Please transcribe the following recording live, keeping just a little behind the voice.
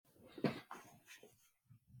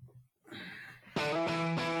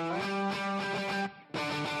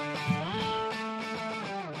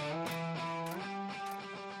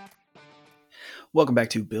Welcome back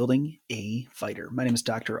to Building a Fighter. My name is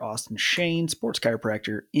Dr. Austin Shane, sports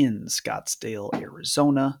chiropractor in Scottsdale,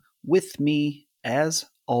 Arizona. With me, as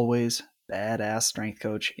always, badass strength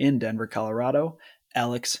coach in Denver, Colorado,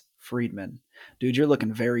 Alex Friedman. Dude, you're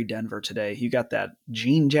looking very Denver today. You got that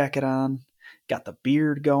jean jacket on, got the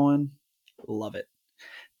beard going. Love it.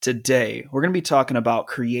 Today, we're going to be talking about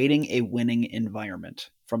creating a winning environment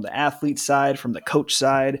from the athlete side, from the coach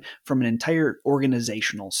side, from an entire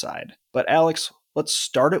organizational side. But Alex, let's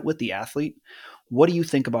start it with the athlete. What do you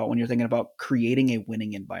think about when you're thinking about creating a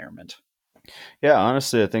winning environment? Yeah,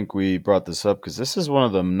 honestly, I think we brought this up because this is one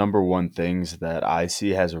of the number one things that I see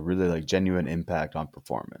has a really genuine impact on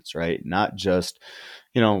performance, right? Not just,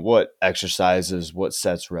 what exercises, what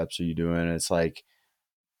sets, reps are you doing? It's like,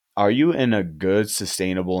 are you in a good,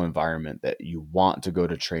 sustainable environment that you want to go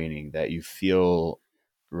to training, that you feel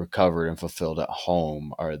recovered and fulfilled at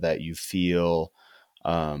home, or that you feel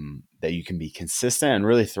that you can be consistent and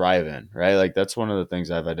really thrive in, right? Like that's one of the things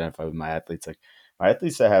I've identified with my athletes. Like my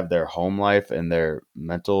athletes that have their home life and their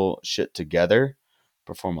mental shit together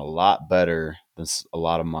perform a lot better than a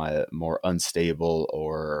lot of my more unstable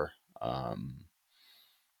or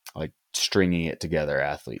like stringing it together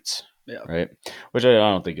athletes, Yeah. right? Which I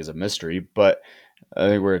don't think is a mystery, but I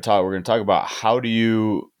think we're going to talk about how do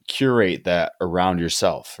you curate that around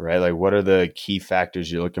yourself, right? Like what are the key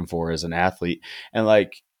factors you're looking for as an athlete? And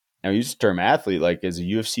like, I use the term athlete, like as a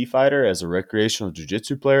UFC fighter, as a recreational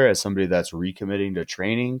jiu-jitsu player, as somebody that's recommitting to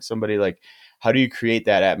training, somebody like, how do you create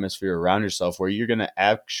that atmosphere around yourself where you're going to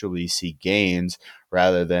actually see gains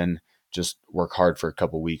rather than just work hard for a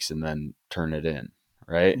couple weeks and then turn it in,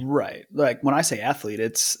 right? Right. Like when I say athlete,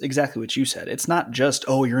 it's exactly what you said. It's not just,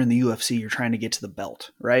 oh, you're in the UFC, you're trying to get to the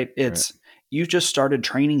belt, right? Right. It's you just started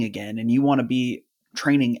training again and you want to be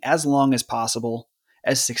training as long as possible,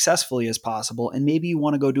 as successfully as possible, and maybe you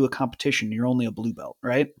want to go do a competition, you're only a blue belt,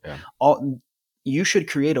 right? Yeah. All you should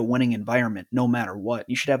create a winning environment no matter what.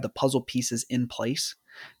 You should have the puzzle pieces in place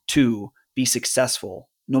to be successful,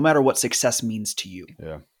 no matter what success means to you.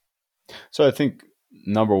 Yeah. So I think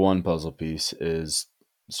number one puzzle piece is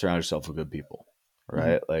surround yourself with good people, Mhm.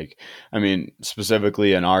 right? Like, I mean,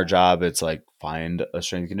 specifically in our job, it's like find a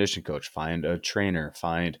strength and conditioning coach, find a trainer,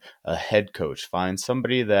 find a head coach, find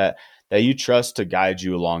somebody that you trust to guide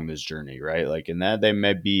you along this journey, right? Like, and that they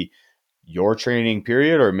may be your training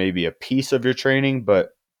period or maybe a piece of your training, but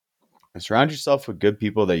surround yourself with good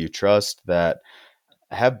people that you trust that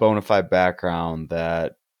have bona fide background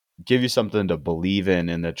that give you something to believe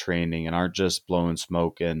in the training and aren't just blowing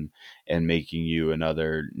smoke and making you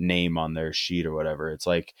another name on their sheet or whatever. It's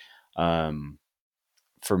like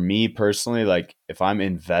for me personally, like if I'm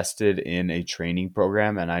invested in a training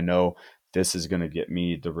program and I know this is going to get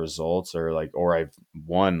me the results or I've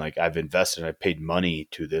won, like I've invested, I paid money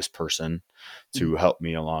to this person Mhm. to help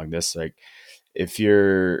me along this, like if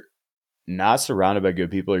you're not surrounded by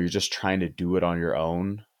good people or you're just trying to do it on your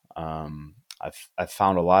own, I've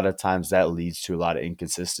found a lot of times that leads to a lot of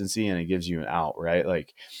inconsistency and it gives you an out, right?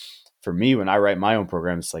 Like for me, when I write my own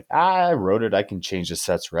program, it's like, I wrote it, I can change the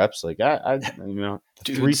sets reps. Like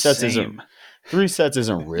Dude, same. three sets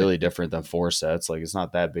isn't really different than four sets. Like it's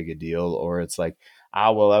not that big a deal. Or it's like,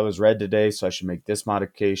 well, I was red today, so I should make this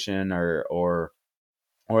modification or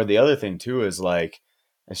the other thing too is like,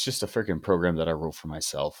 it's just a freaking program that I wrote for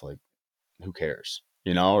myself. Like, who cares?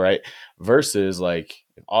 Right? Versus like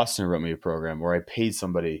if Austin wrote me a program or I paid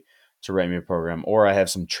somebody to write me a program or I have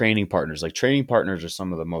some training partners. Like training partners are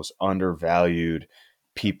some of the most undervalued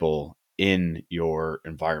people in your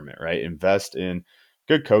environment, right? Invest in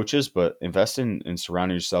good coaches, but invest in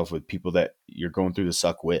surrounding yourself with people that you're going through the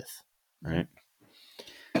suck with, Mhm.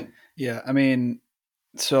 right? Yeah, I mean,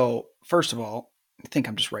 so first of all, I think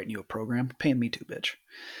I'm just writing you a program, paying me too, bitch.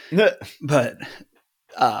 But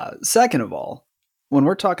second of all, when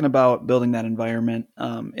we're talking about building that environment,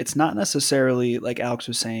 it's not necessarily like Alex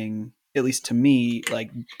was saying. At least to me,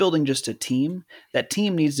 like building just a team. That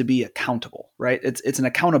team needs to be accountable, right? It's an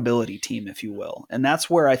accountability team, if you will, and that's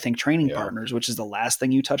where I think training Yeah. partners, which is the last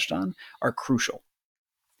thing you touched on, are crucial.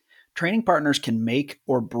 Training partners can make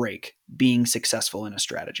or break being successful in a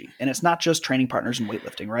strategy. And it's not just training partners in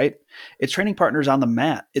weightlifting, right? It's training partners on the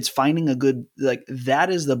mat. It's finding a good, like, that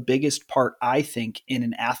is the biggest part, I think, in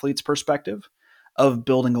an athlete's perspective of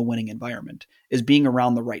building a winning environment is being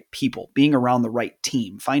around the right people, being around the right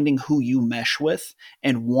team, finding who you mesh with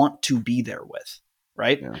and want to be there with,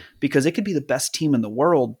 right? Yeah. Because it could be the best team in the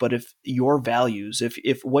world, but if your values,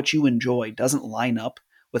 if what you enjoy doesn't line up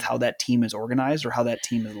with how that team is organized or how that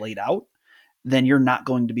team is laid out, then you're not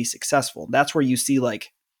going to be successful. That's where you see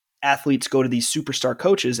like athletes go to these superstar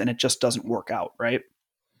coaches and it just doesn't work out, right?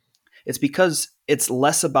 It's because it's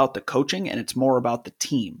less about the coaching and it's more about the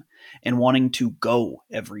team and wanting to go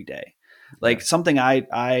every day. Like Yeah. something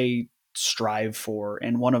I strive for,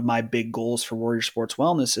 and one of my big goals for Warrior Sports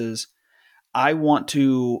Wellness is I want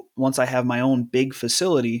to, once I have my own big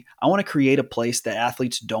facility, I want to create a place that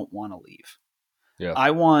athletes don't want to leave. Yeah.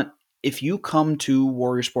 I want, if you come to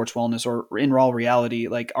Warrior Sports Wellness, or in raw reality,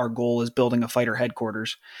 like our goal is building a fighter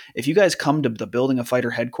headquarters. If you guys come to the building a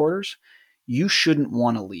fighter headquarters, you shouldn't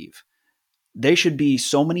want to leave. They should be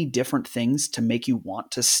so many different things to make you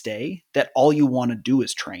want to stay that all you want to do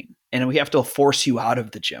is train. And we have to force you out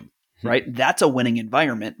of the gym, right? That's a winning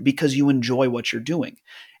environment because you enjoy what you're doing.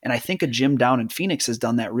 And I think a gym down in Phoenix has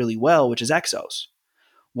done that really well, which is Exos.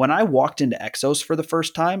 When I walked into Exos for the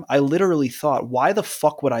first time, I literally thought, why the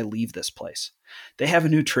fuck would I leave this place? They have a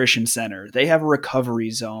nutrition center. They have a recovery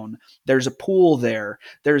zone. There's a pool there.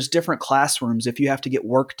 There's different classrooms if you have to get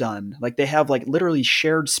work done. Like they have like literally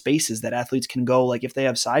shared spaces that athletes can go, like if they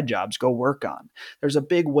have side jobs, go work on. There's a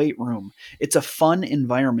big weight room. It's a fun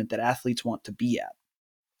environment that athletes want to be at.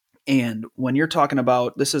 And when you're talking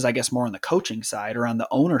about, this is, I guess, more on the coaching side or on the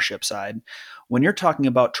ownership side, when you're talking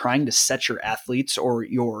about trying to set your athletes or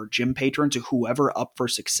your gym patrons or whoever up for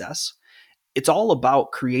success, it's all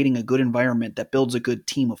about creating a good environment that builds a good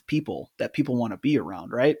team of people that people want to be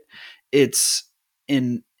around, right? It's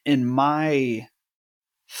in my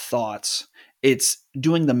thoughts, it's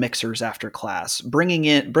doing the mixers after class, bringing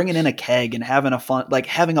in a keg and having a fun, like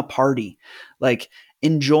having a party, like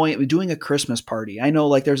enjoying doing a Christmas party. I know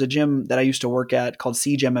like there's a gym that I used to work at called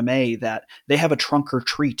Siege MMA that they have a trunk or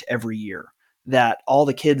treat every year that all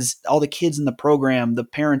the kids in the program, the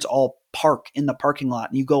parents all park in the parking lot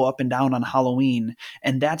and you go up and down on Halloween,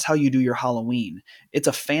 and that's how you do your Halloween. It's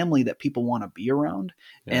a family that people want to be around.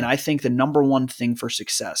 Yeah. And I think the number one thing for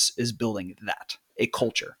success is building that, a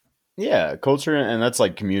culture. Yeah, culture, and that's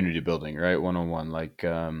like community building, right? 101. Like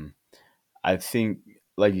I think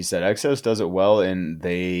like you said, Exos does it well and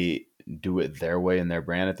they do it their way and their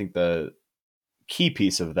brand. I think the key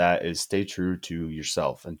piece of that is stay true to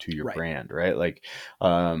yourself and to your Right. brand, right? Like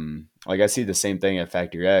I see the same thing at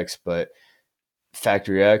Factory X, but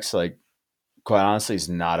Factory X, like quite honestly, is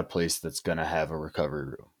not a place that's gonna have a recovery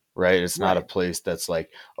room, right? It's not a Right. place that's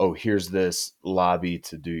like, oh, here's this lobby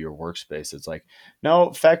to do your workspace. It's like,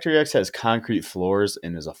 no, Factory X has concrete floors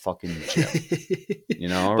and is a fucking gym, But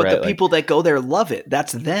the right? Like, people that go there love it.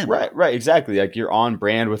 That's them. right, exactly. Like you're on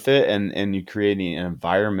brand with it, and you creating an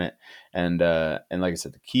environment, and like I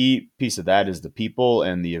said, the key piece of that is the people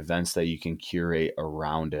and the events that you can curate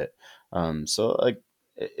around it. So like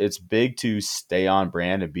it's big to stay on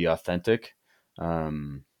brand and be authentic.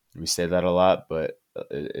 We say that a lot, but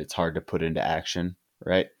it's hard to put into action,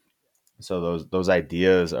 right? So those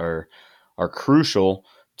ideas are crucial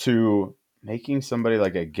to making somebody,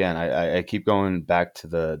 like, again, I keep going back to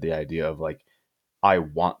the idea of like, I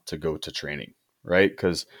want to go to training, right?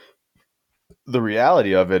 Because the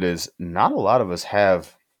reality of it is not a lot of us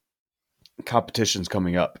have competitions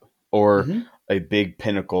coming up or Mm-hmm. a big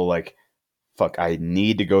pinnacle like, fuck, I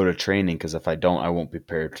need to go to training because if I don't, I won't be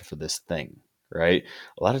prepared for this thing, right?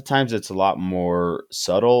 A lot of times it's a lot more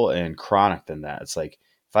subtle and chronic than that. It's like,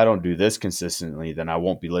 if I don't do this consistently, then I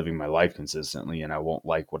won't be living my life consistently and I won't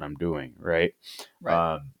like what I'm doing, right?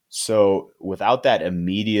 Right. So without that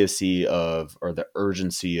immediacy of, or the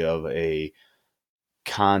urgency of a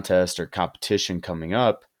contest or competition coming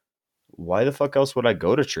up, why the fuck else would I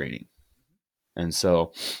go to training? And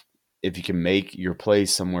so if you can make your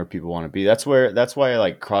place somewhere people want to be, that's why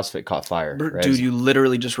like CrossFit caught fire, right? Dude, you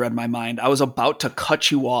literally just read my mind. I was about to cut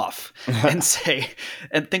you off and say,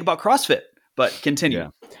 and think about CrossFit, but continue. Yeah.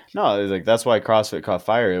 No, it's like that's why CrossFit caught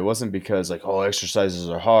fire. It wasn't because like, oh, exercises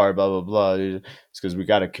are hard, blah blah blah. It's because we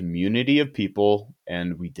got a community of people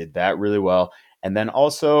and we did that really well. And then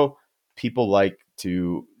also people like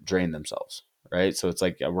to drain themselves, right? So it's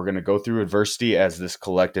like we're going to go through adversity as this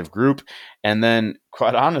collective group. And then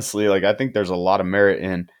quite honestly, like I think there's a lot of merit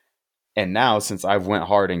in, and now since I've went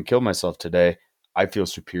hard and killed myself today, I feel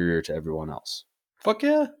superior to everyone else. Fuck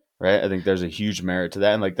yeah. Right. I think there's a huge merit to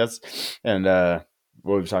that. And like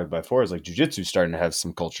what we've talked about before is like jujitsu starting to have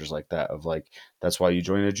some cultures like that of like, that's why you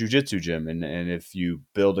join a jujitsu gym. And if you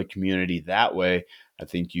build a community that way, I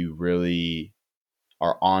think you really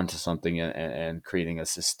are on to something and creating a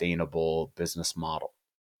sustainable business model.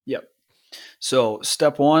 Yep. So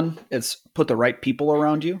step one, it's put the right people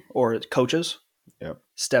around you or coaches. Yep.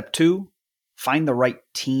 Step two, find the right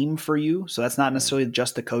team for you. So that's not necessarily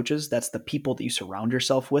just the coaches. That's the people that you surround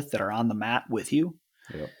yourself with that are on the mat with you.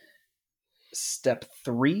 Yep. Step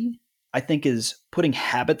three, I think, is putting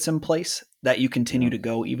habits in place that you continue to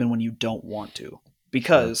go even when you don't want to.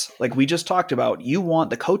 because like we just talked about,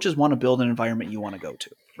 the coaches want to build an environment you want to go to,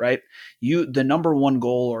 right? The number one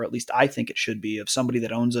goal, or at least I think it should be, of somebody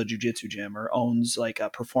that owns a jiu-jitsu gym or owns like a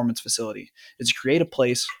performance facility is to create a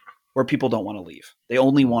place where people don't want to leave. They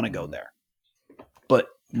only want to go there. But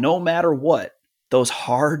no matter what, those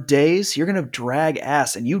hard days, you're going to drag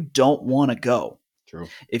ass and you don't want to go. True.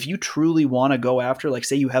 If you truly want to go after, like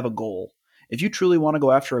say you have a goal, if you truly want to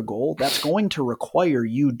go after a goal, that's going to require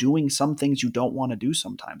you doing some things you don't want to do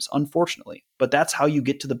sometimes, unfortunately. But that's how you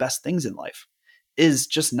get to the best things in life, is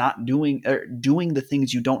just not doing the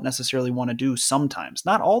things you don't necessarily want to do sometimes.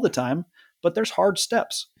 Not all the time, but there's hard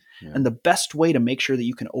steps. Yeah. And the best way to make sure that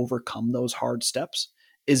you can overcome those hard steps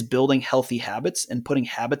is building healthy habits and putting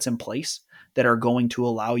habits in place that are going to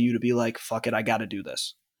allow you to be like, fuck it, I got to do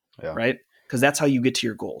this. Yeah. Right? Because that's how you get to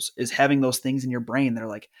your goals, is having those things in your brain that are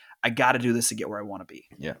like, I got to do this to get where I want to be.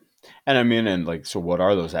 Yeah. And I mean, and like, so what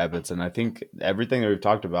are those habits? And I think everything that we've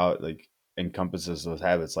talked about, like, encompasses those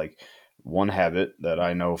habits. Like, one habit that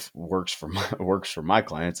I know works for my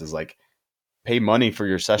clients is like, pay money for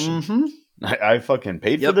your session. Mm-hmm. I fucking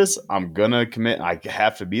paid for this. I'm going to commit. I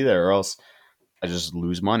have to be there or else I just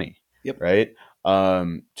lose money. Yep. Right.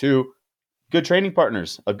 2, good training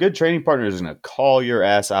partners. A good training partner is going to call your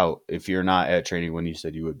ass out if you're not at training when you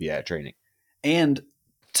said you would be at training. And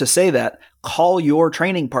to say that, call your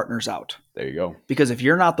training partners out. There you go. Because if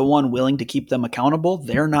you're not the one willing to keep them accountable,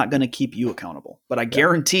 they're not going to keep you accountable. But I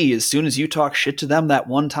guarantee as soon as you talk shit to them that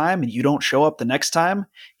one time and you don't show up the next time,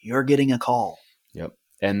 you're getting a call. Yep.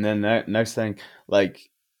 And then that next thing, like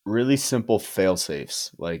really simple fail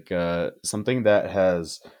safes, like something that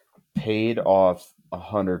has paid off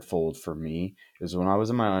 100-fold for me is when I was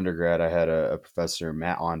in my undergrad, I had a professor,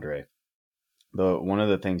 Matt Andre. One of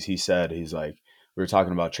the things he said, he's like, we were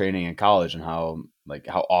talking about training in college and how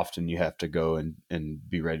often you have to go and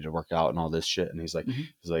be ready to work out and all this shit. And he's like,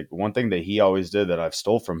 one thing that he always did that I've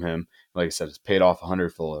stole from him, like I said, it's paid off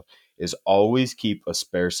 100-fold, is always keep a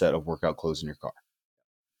spare set of workout clothes in your car.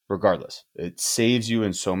 Regardless, it saves you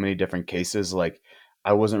in so many different cases. Like,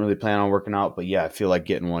 I wasn't really planning on working out, but yeah, I feel like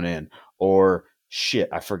getting one in. Or shit,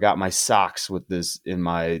 I forgot my socks with this in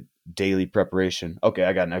my daily preparation. Okay,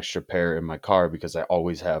 I got an extra pair in my car because I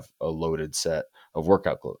always have a loaded set of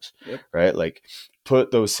workout clothes. Yep. Right? Like,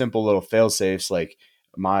 put those simple little fail safes. Like,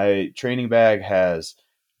 my training bag has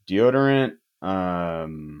deodorant,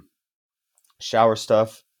 shower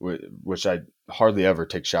stuff, which I hardly ever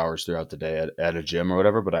take showers throughout the day at a gym or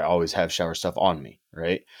whatever, but I always have shower stuff on me,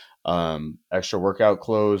 right? Extra workout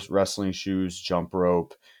clothes, wrestling shoes, jump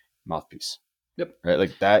rope, mouthpiece. Yep. Right?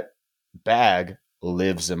 Like, that bag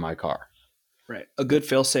lives in my car. Right. A good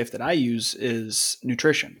fail-safe that I use is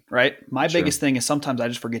nutrition, right? My biggest thing is sometimes I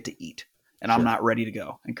just forget to eat and I'm not ready to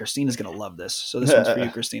go. And Christina's going to love this. So this one's for you,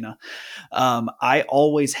 Christina. I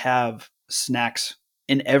always have snacks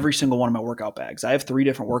in every single one of my workout bags. I have 3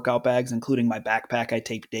 different workout bags, including my backpack I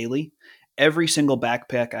take daily. Every single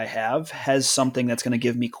backpack I have has something that's going to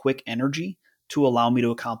give me quick energy to allow me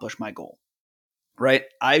to accomplish my goal, right?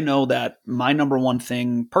 I know that my number one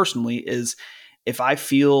thing personally is if I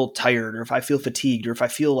feel tired or if I feel fatigued or if I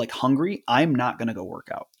feel like hungry, I'm not going to go work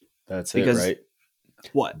out. That's it, right?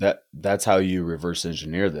 What? That's how you reverse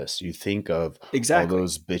engineer this. You think of all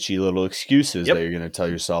those bitchy little excuses that you're going to tell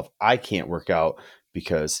yourself. I can't work out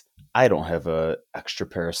because I don't have a extra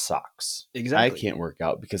pair of socks. Exactly. I can't work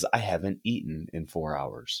out because I haven't eaten in 4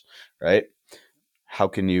 hours, right? How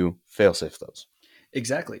can you fail safe those?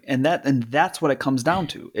 Exactly. And that's what it comes down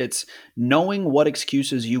to. It's knowing what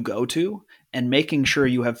excuses you go to and making sure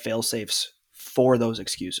you have fail safes for those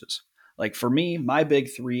excuses. Like for me, my big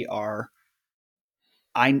 3 are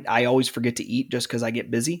I always forget to eat just because I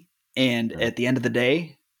get busy. And at the end of the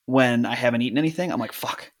day, when I haven't eaten anything, I'm like,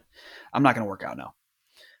 fuck, I'm not going to work out now.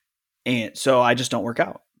 And so I just don't work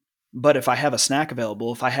out. But if I have a snack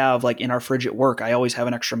available, if I have like in our fridge at work, I always have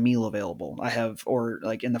an extra meal available. Or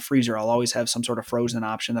like in the freezer, I'll always have some sort of frozen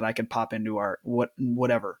option that I can pop into our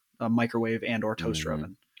whatever, a microwave and or toaster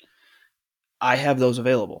oven. I have those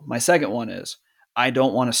available. My second one is I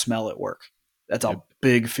don't want to smell at work. That's a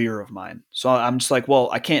big fear of mine. So I'm just like, well,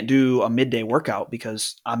 I can't do a midday workout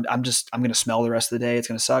because I'm going to smell the rest of the day. It's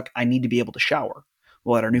going to suck. I need to be able to shower.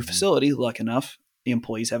 Well, at our new facility, lucky enough, the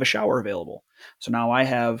employees have a shower available. So now I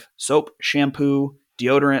have soap, shampoo,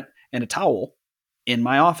 deodorant, and a towel in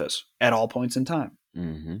my office at all points in time.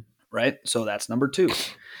 Mm-hmm. Right? So that's number 2.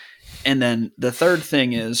 And then the third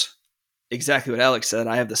thing is exactly what Alex said.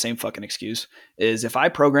 I have the same fucking excuse, is if I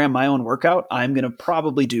program my own workout, I'm going to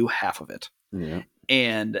probably do half of it. Yeah.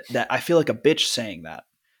 And that I feel like a bitch saying that,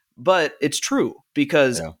 but it's true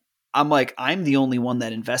because I'm like, I'm the only one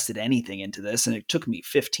that invested anything into this, and it took me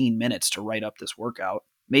 15 minutes to write up this workout.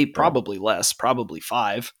 Maybe probably less, probably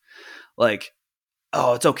 5. Like,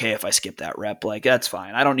 oh, it's okay if I skip that rep. Like, that's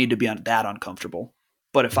fine. I don't need to be that uncomfortable.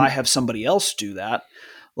 But if I have somebody else do that,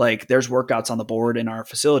 like there's workouts on the board in our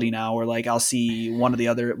facility now where like I'll see one of the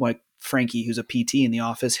other, like Frankie, who's a PT in the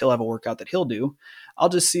office, he'll have a workout that he'll do. I'll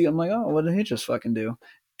just see, I'm like, oh, what did he just fucking do?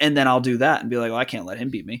 And then I'll do that and be like, well, I can't let him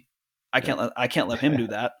beat me. I can't let him do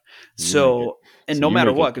that. So no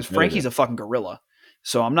matter what, because Frankie's a fucking gorilla.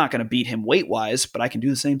 So I'm not going to beat him weight wise, but I can do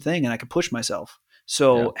the same thing and I can push myself.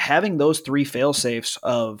 So having those 3 fail safes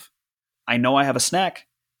of, I know I have a snack,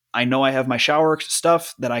 I know I have my shower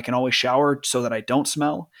stuff that I can always shower so that I don't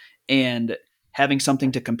smell, and having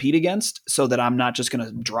something to compete against so that I'm not just going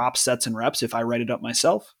to drop sets and reps if I write it up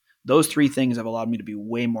myself. Those 3 things have allowed me to be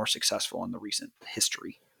way more successful in the recent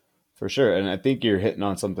history. For sure. And I think you're hitting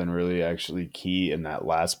on something really actually key in that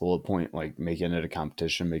last bullet point, like making it a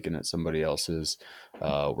competition, making it somebody else's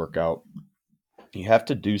workout. You have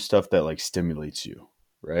to do stuff that like stimulates you,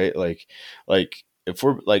 right? Like if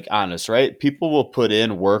we're like honest, right? People will put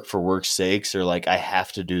in work for work's sakes, or like, I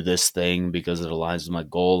have to do this thing because it aligns with my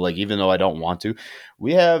goal. Like, even though I don't want to,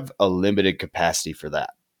 we have a limited capacity for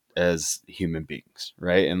that as human beings.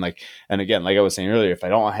 Right. And again, like I was saying earlier, if I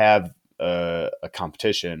don't have a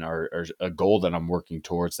competition or a goal that I'm working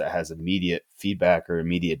towards that has immediate feedback or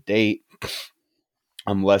immediate date,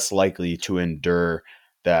 I'm less likely to endure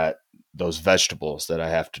those vegetables that I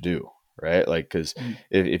have to do. Right. Like, cause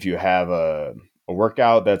if you have a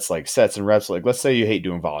workout that's like sets and reps, like let's say you hate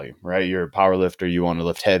doing volume, right? You're a power lifter, you want to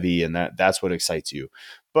lift heavy, and that's what excites you.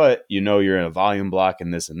 But you're in a volume block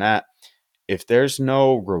and this and that. If there's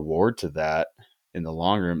no reward to that in the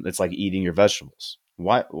long run, it's like eating your vegetables.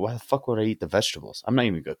 Why the fuck would I eat the vegetables? I'm not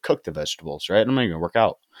even going to cook the vegetables, right? I'm not even going to work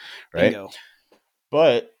out, right? Bingo.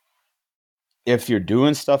 But if you're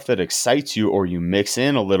doing stuff that excites you, or you mix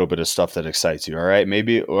in a little bit of stuff that excites you, all right,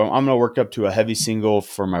 maybe I'm going to work up to a heavy single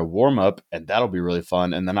for my warm up, and that'll be really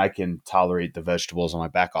fun. And then I can tolerate the vegetables on my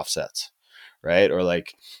back off sets, right? Or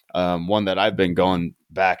like one that I've been going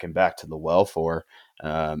back and back to the well for,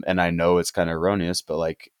 and I know it's kind of erroneous, but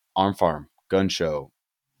like arm farm, gun show,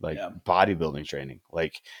 like bodybuilding training.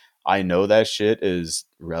 Like, I know that shit is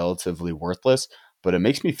relatively worthless, but it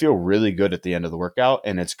makes me feel really good at the end of the workout,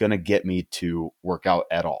 and it's going to get me to work out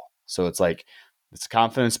at all. So it's like, it's a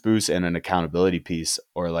confidence boost and an accountability piece.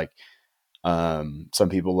 Or like, some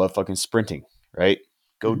people love fucking sprinting, right?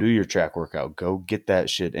 Go do your track workout, go get that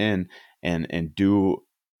shit in and do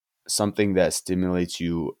something that stimulates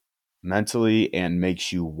you mentally and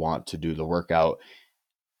makes you want to do the workout.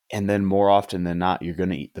 And then more often than not, you're going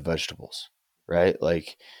to eat the vegetables, right?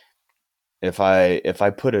 Like, if I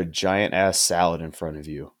put a giant ass salad in front of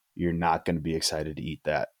you, you're not going to be excited to eat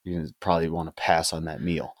that. You probably want to pass on that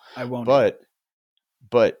meal. I won't.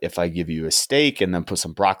 But if I give you a steak and then put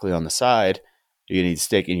some broccoli on the side, you're going to eat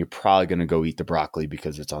steak, and you're probably going to go eat the broccoli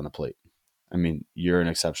because it's on the plate. I mean, you're an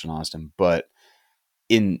exception, Austin, but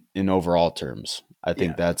in overall terms, I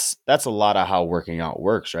think that's a lot of how working out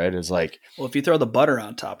works, right? It's like, well, if you throw the butter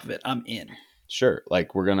on top of it, I'm in. Sure.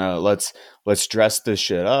 Like, we're going to let's dress this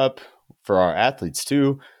shit up for our athletes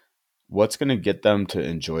too. What's going to get them to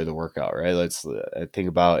enjoy the workout, right? Let's think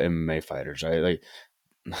about MMA fighters, right? Like,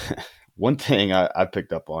 one thing I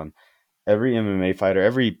picked up on, every MMA fighter,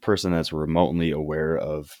 every person that's remotely aware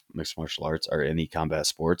of mixed martial arts or any combat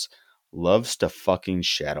sports loves to fucking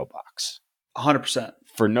shadow box. 100%.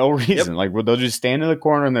 For no reason. Like, they'll just stand in the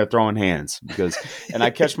corner and they're throwing hands and I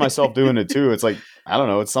catch myself doing it too. It's like, I don't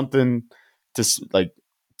know, it's something to like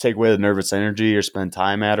take away the nervous energy or spend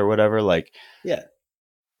time at or whatever. Like,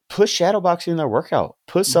 put shadow boxing in their workout.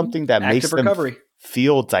 Put something that makes them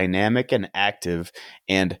feel dynamic and active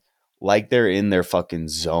and like they're in their fucking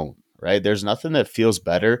zone, right? There's nothing that feels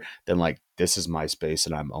better than like, this is my space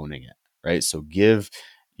and I'm owning it, right? So give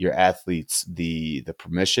your athletes the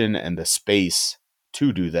permission and the space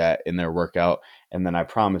to do that in their workout, and then I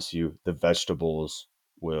promise you the vegetables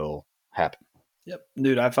will happen. Yep.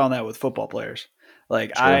 Dude, I found that with football players.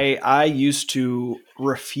 Like, I used to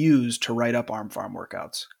refuse to write up arm farm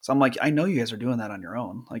workouts. So I'm like, I know you guys are doing that on your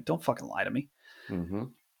own. Like, don't fucking lie to me. Mm-hmm.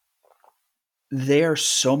 They are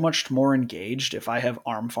so much more engaged if I have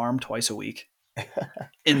arm farm twice a week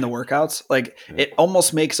in the workouts. Like, it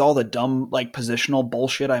almost makes all the dumb, like, positional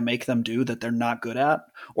bullshit I make them do that they're not good at,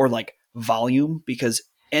 or like volume, because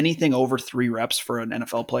anything over 3 reps for an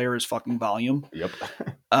NFL player is fucking volume. Yep.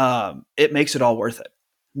 It makes it all worth it,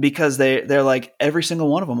 because they're like, every single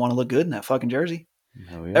one of them want to look good in that fucking jersey.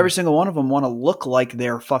 Yeah. Every single one of them want to look like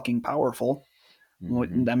they're fucking powerful.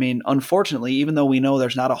 Mm-hmm. I mean, unfortunately, even though we know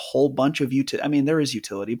there's not a whole bunch of utility, I mean, there is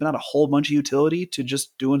utility, but not a whole bunch of utility to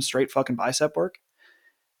just doing straight fucking bicep work.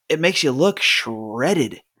 It makes you look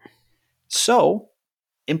shredded. So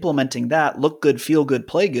implementing that, look good, feel good,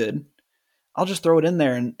 play good, I'll just throw it in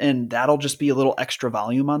there and that'll just be a little extra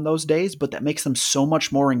volume on those days, but that makes them so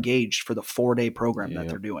much more engaged for the 4-day program that Yeah.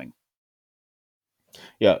 they're doing.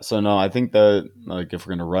 Yeah. So no, I think that like if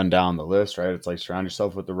we're gonna run down the list, right? It's like surround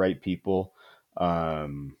yourself with the right people.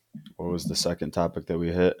 Um, what was the second topic that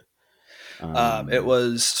we hit? It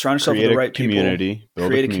was surround yourself with Create the a right people, community, build a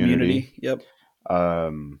create a community, community. Yep.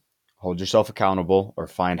 um, hold yourself accountable or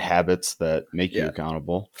find habits that make you Yeah.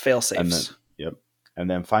 accountable. Fail And then, safes. yep. And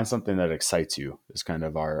then find something that excites you is kind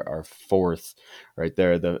of our fourth right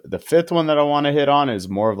there. The fifth one that I want to hit on is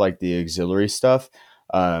more of like the auxiliary stuff.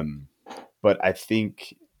 But I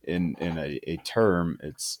think in a term,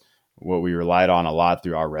 it's what we relied on a lot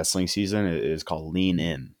through our wrestling season is called lean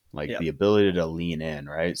in, like Yep. the ability to lean in,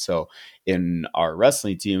 right? So in our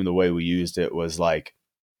wrestling team, the way we used it was like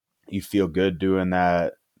you feel good doing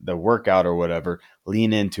that the workout or whatever,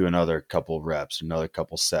 lean into another couple reps, another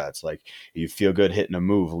couple sets. Like you feel good hitting a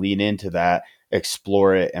move, lean into that,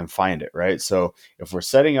 explore it and find it, right? So if we're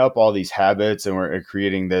setting up all these habits and we're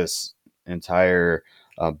creating this entire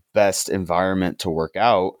best environment to work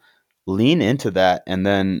out, lean into that and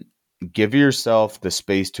then give yourself the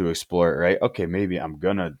space to explore it, right? Okay, maybe I'm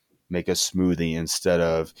gonna make a smoothie instead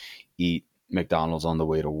of eat McDonald's on the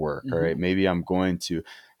way to work. All right. Maybe I'm going to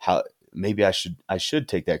how maybe I should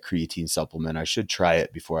take that creatine supplement. I should try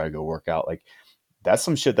it before I go work out. Like that's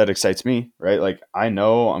some shit that excites me, right? Like I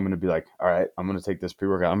know I'm gonna be like, all right, I'm gonna take this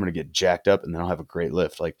pre-workout, I'm gonna get jacked up and then I'll have a great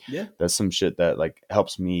lift. Like Yeah. that's some shit that like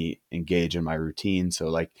helps me engage in my routine. So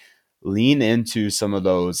like lean into some of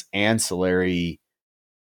those ancillary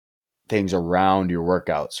things around your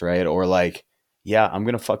workouts, right? Or like, yeah, I'm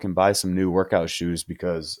gonna fucking buy some new workout shoes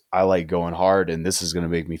because I like going hard and this is gonna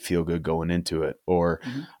make me feel good going into it. Or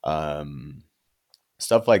Mm-hmm. um,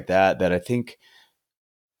 stuff like that that I think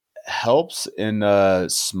helps in the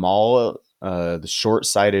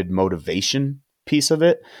short-sighted motivation piece of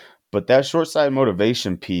it. But that short-sighted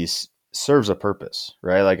motivation piece serves a purpose,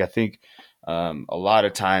 right? Like I think a lot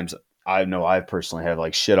of times I know I personally have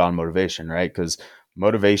like shit on motivation, right? Because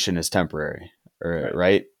motivation is temporary, Right.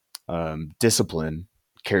 right? Discipline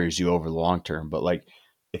carries you over the long term. But like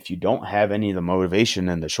if you don't have any of the motivation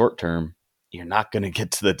in the short term, you're not going to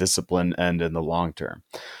get to the discipline end in the long term.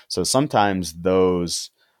 So sometimes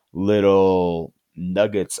those little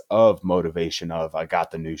nuggets of motivation of I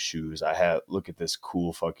got the new shoes. I have look at this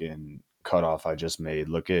cool fucking cutoff I just made.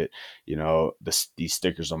 Look at, these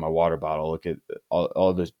stickers on my water bottle. Look at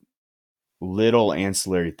all the little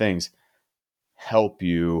ancillary things help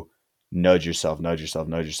you nudge yourself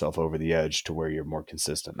over the edge to where you're more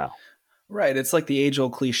consistent now. Right. It's like the age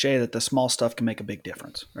old cliche that the small stuff can make a big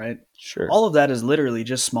difference, right? Sure. All of that is literally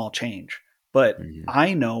just small change. But Mm-hmm.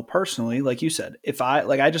 I know personally, like you said, if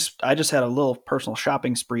I just had a little personal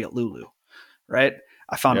shopping spree at Lulu, right?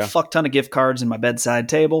 I found a Yeah. fuck ton of gift cards in my bedside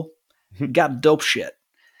table, got dope shit.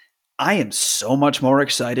 I am so much more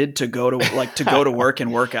excited to go to work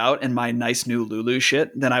and work out in my nice new Lulu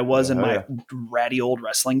shit than I was Yeah, in hell my yeah. ratty old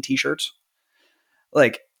wrestling t-shirts.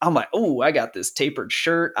 Like I'm like, oh, I got this tapered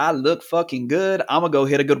shirt. I look fucking good. I'm gonna go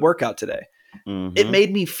hit a good workout today. It Mm-hmm.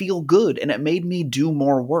 made me feel good and it made me do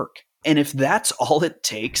more work. And if that's all it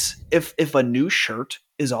takes, if a new shirt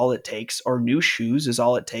is all it takes or new shoes is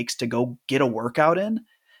all it takes to go get a workout in,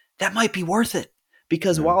 that might be worth it.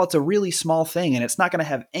 Because Yeah. while it's a really small thing and it's not going to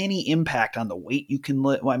have any impact on the weight you can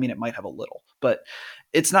lift, well, I mean, it might have a little, but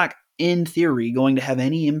it's not in theory going to have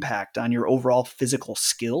any impact on your overall physical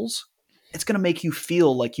skills. It's going to make you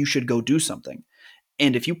feel like you should go do something.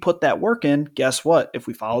 And if you put that work in, guess what? If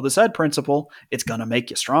we follow the SAID principle, it's going to make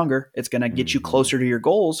you stronger. It's going to get you Mm-hmm. closer to your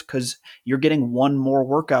goals because you're getting one more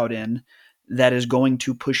workout in that is going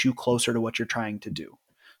to push you closer to what you're trying to do.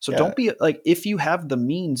 So Yeah. don't be like, if you have the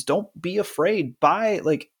means, don't be afraid.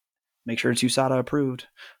 Make sure it's USADA approved,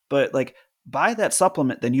 but like, buy that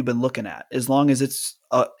supplement that you've been looking at as long as it's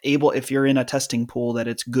able, if you're in a testing pool, that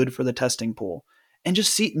it's good for the testing pool. And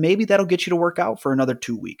just see, maybe that'll get you to work out for another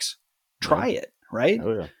 2 weeks. Yeah. Try it, right?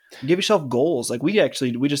 Hell yeah. Give yourself goals. Like we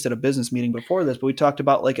just did a business meeting before this, but we talked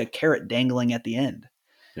about like a carrot dangling at the end,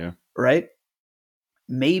 Yeah. right?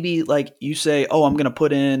 Maybe like you say, oh, I'm going to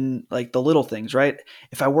put in like the little things, right?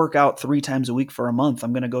 If I work out 3 times a week for a month,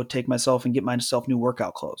 I'm going to go take myself and get myself new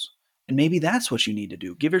workout clothes. And maybe that's what you need to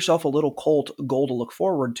do. Give yourself a little goal to look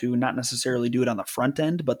forward to, not necessarily do it on the front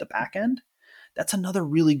end, but the back end. That's another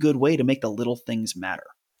really good way to make the little things matter.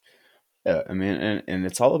 Yeah, I mean, and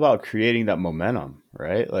it's all about creating that momentum,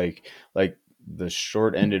 right? Like the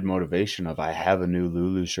short-ended motivation of I have a new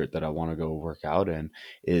Lulu shirt that I want to go work out in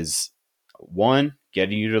is one,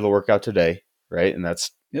 getting you to the workout today, right? And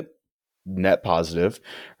that's Yep. net positive,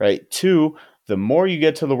 right? Two, the more you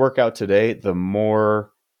get to the workout today, the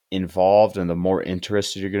more involved and the more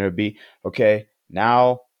interested you're going to be. Okay,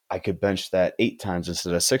 now I could bench that 8 times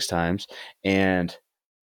instead of 6 times, and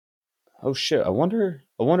oh shit, I wonder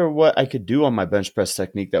what I could do on my bench press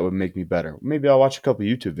technique that would make me better. Maybe I'll watch a couple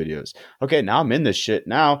YouTube videos. Okay, now I'm in this shit.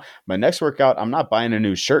 Now my next workout, I'm not buying a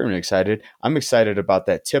new shirt and excited. I'm excited about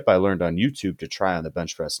that tip I learned on YouTube to try on the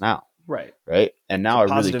bench press now. Right. Right. And It's a now I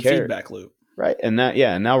really positive care. feedback loop. Right. And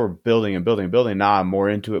and now we're building and building and building. Now I'm more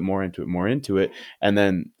into it, more into it, more into it. And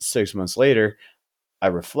then 6 months later, I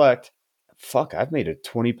reflect, fuck, I've made a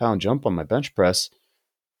 20-pound jump on my bench press.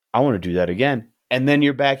 I want to do that again. And then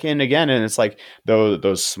you're back in again. And it's like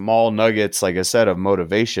those small nuggets, like I said, of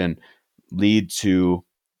motivation lead to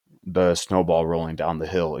the snowball rolling down the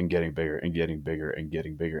hill and getting bigger and getting bigger and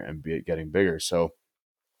getting bigger and getting bigger. So,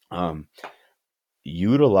 um,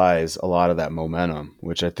 utilize a lot of that momentum,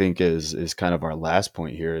 which I think is kind of our last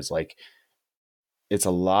point here is like, it's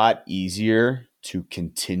a lot easier to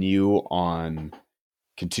continue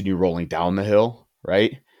rolling down the hill,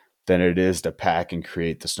 right? Than it is to pack and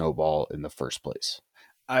create the snowball in the first place.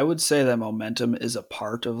 I would say that momentum is a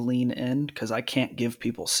part of lean in because I can't give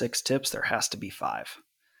people 6 tips. There has to be 5.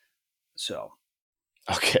 So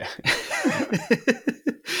Okay.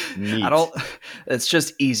 I Neat. don't, it's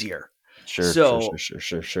just easier. Sure. So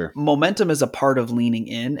Sure. momentum is a part of leaning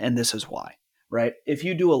in, and this is why, right? If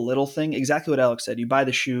you do a little thing, exactly what Alex said, you buy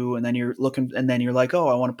the shoe and then you're looking, and then you're like, oh,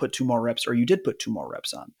 I want to put 2 more reps, or you did put 2 more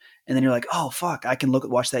reps on. And then you're like, oh, fuck, I can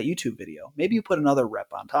watch that YouTube video. Maybe you put another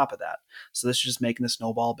rep on top of that. So this is just making the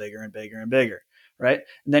snowball bigger and bigger and bigger, right?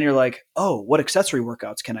 And then you're like, oh, what accessory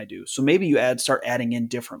workouts can I do? So maybe you start adding in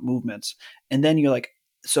different movements. And then you're like,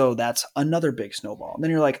 so that's another big snowball. And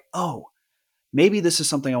then you're like, oh, maybe this is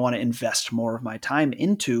something I want to invest more of my time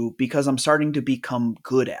into because I'm starting to become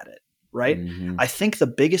good at it, right? Mm-hmm. I think the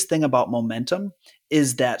biggest thing about momentum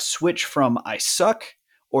is that switch from I suck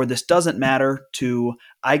or this doesn't matter to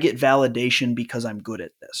I get validation because I'm good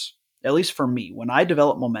at this. At least for me, when I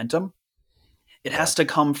develop momentum, it has to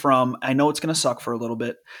come from, I know it's going to suck for a little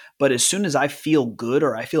bit, but as soon as I feel good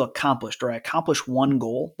or I feel accomplished or I accomplish one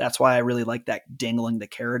goal, that's why I really like that dangling the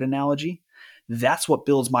carrot analogy. That's what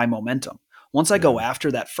builds my momentum. Once I go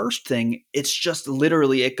after that first thing, it's just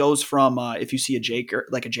literally, it goes from, if you see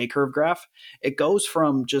like a J curve graph, it goes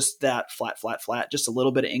from just that flat, just a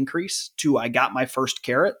little bit of increase to I got my first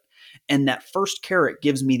carrot. And that first carrot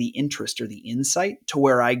gives me the interest or the insight to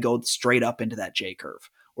where I go straight up into that J curve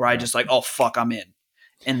where I just like, oh, fuck, I'm in.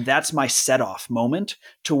 And that's my set off moment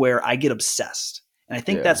to where I get obsessed. And I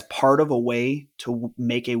think that's part of a way to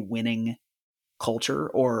make a winning culture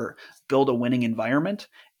or build a winning environment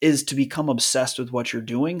is to become obsessed with what you're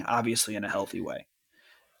doing, obviously in a healthy way.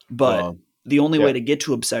 But the only way to get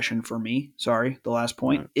to obsession for me, sorry, the last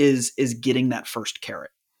point is getting that first carrot.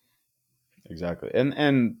 Exactly.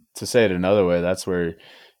 And to say it another way, that's where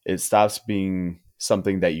it stops being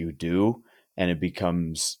something that you do and it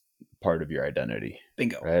becomes part of your identity.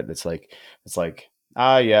 Bingo. Right? It's like,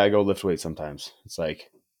 yeah, I go lift weights sometimes. It's like,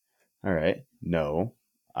 all right, no,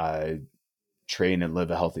 I train and live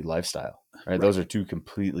a healthy lifestyle. Right? Those are two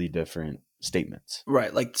completely different statements.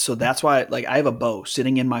 Right. Like, so that's why, like, I have a bow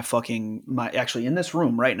sitting in actually in this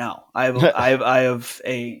room right now. I have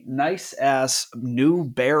a nice ass new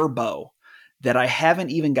bare bow that I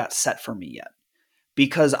haven't even got set for me yet.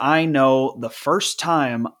 Because I know the first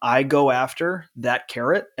time I go after that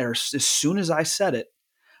carrot, or as soon as I set it,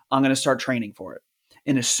 I'm going to start training for it.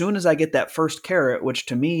 And as soon as I get that first carrot, which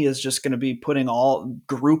to me is just going to be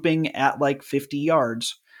grouping at like 50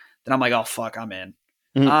 yards, then I'm like, oh, fuck, I'm in.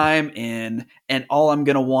 Mm-hmm. I'm in. And all I'm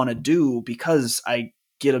going to want to do, because I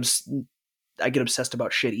get obsessed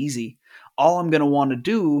about shit easy, all I'm going to want to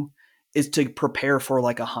do is to prepare for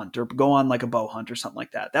like a hunt or go on like a bow hunt or something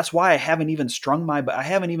like that. That's why I haven't even I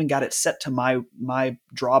haven't even got it set to my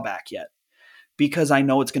drawback yet, because I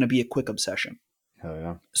know it's going to be a quick obsession. Hell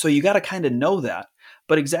yeah. So you got to kind of know that.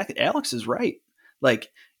 But exactly, Alex is right. Like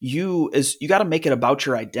you got to make it about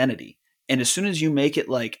your identity. And as soon as you make it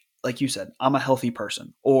like you said, I'm a healthy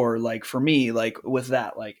person, or like for me, like with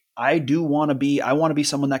that, like I want to be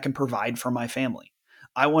someone that can provide for my family.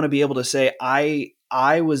 I want to be able to say,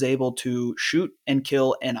 I was able to shoot and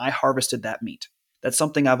kill and I harvested that meat. That's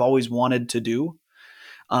something I've always wanted to do.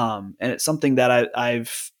 And it's something that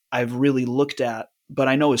I've really looked at, but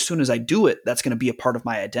I know as soon as I do it, that's going to be a part of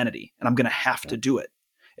my identity and I'm going to have to do it.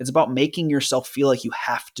 It's about making yourself feel like you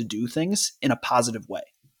have to do things in a positive way.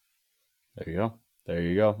 There you go. There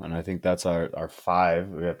you go. And I think that's our 5.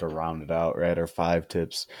 We have to round it out, right? Our 5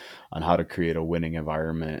 tips on how to create a winning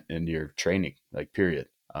environment in your training, like period.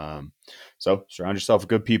 So surround yourself with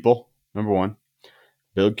good people. Number 1,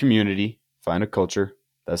 build community, find a culture.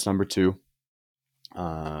 That's number 2.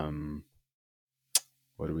 What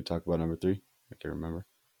did we talk about? Number 3? I can't remember.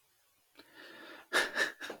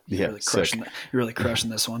 You're really crushing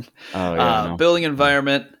this one. Oh, yeah, no. Building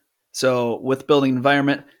environment. So with building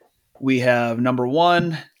environment, we have number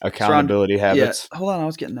 1, accountability habits. Yeah, hold on, I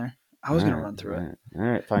was getting there. I was going to run through it. All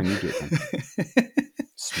right, fine, you get them.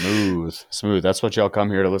 Smooth. That's what y'all come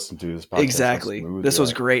here to listen to. This podcast. Exactly. This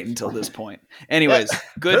was great until this point. Anyways,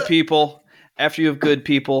 good people. After you have good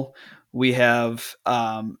people, we have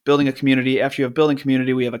building a community. After you have building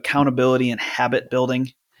community, we have accountability and habit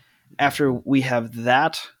building. After we have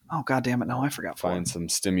that, oh god damn it! No, I forgot. Find some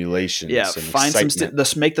stimulation. Yeah, find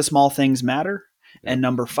make the small things matter. Yep. And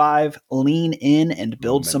number 5, lean in and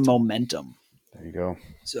build some momentum. There you go.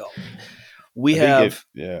 So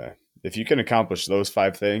if you can accomplish those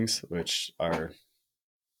 5 things, which are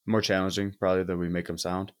more challenging probably than we make them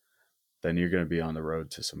sound, then you're going to be on the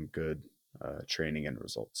road to some good training and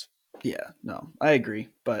results. Yeah, no, I agree.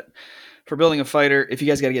 But for building a fighter, if you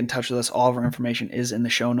guys got to get in touch with us, all of our information is in the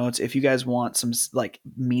show notes. If you guys want some like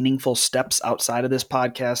meaningful steps outside of this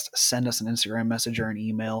podcast, send us an Instagram message or an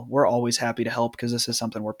email. We're always happy to help because this is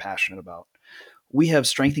something we're passionate about. We have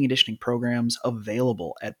strength and conditioning programs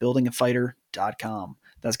available at buildingafighter.com.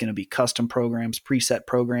 That's going to be custom programs, preset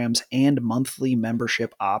programs, and monthly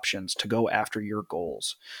membership options to go after your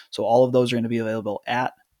goals. So all of those are going to be available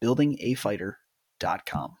at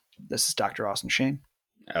buildingafighter.com. This is Dr. Austin Shane.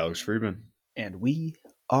 Alex Friedman. And we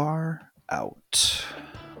are out.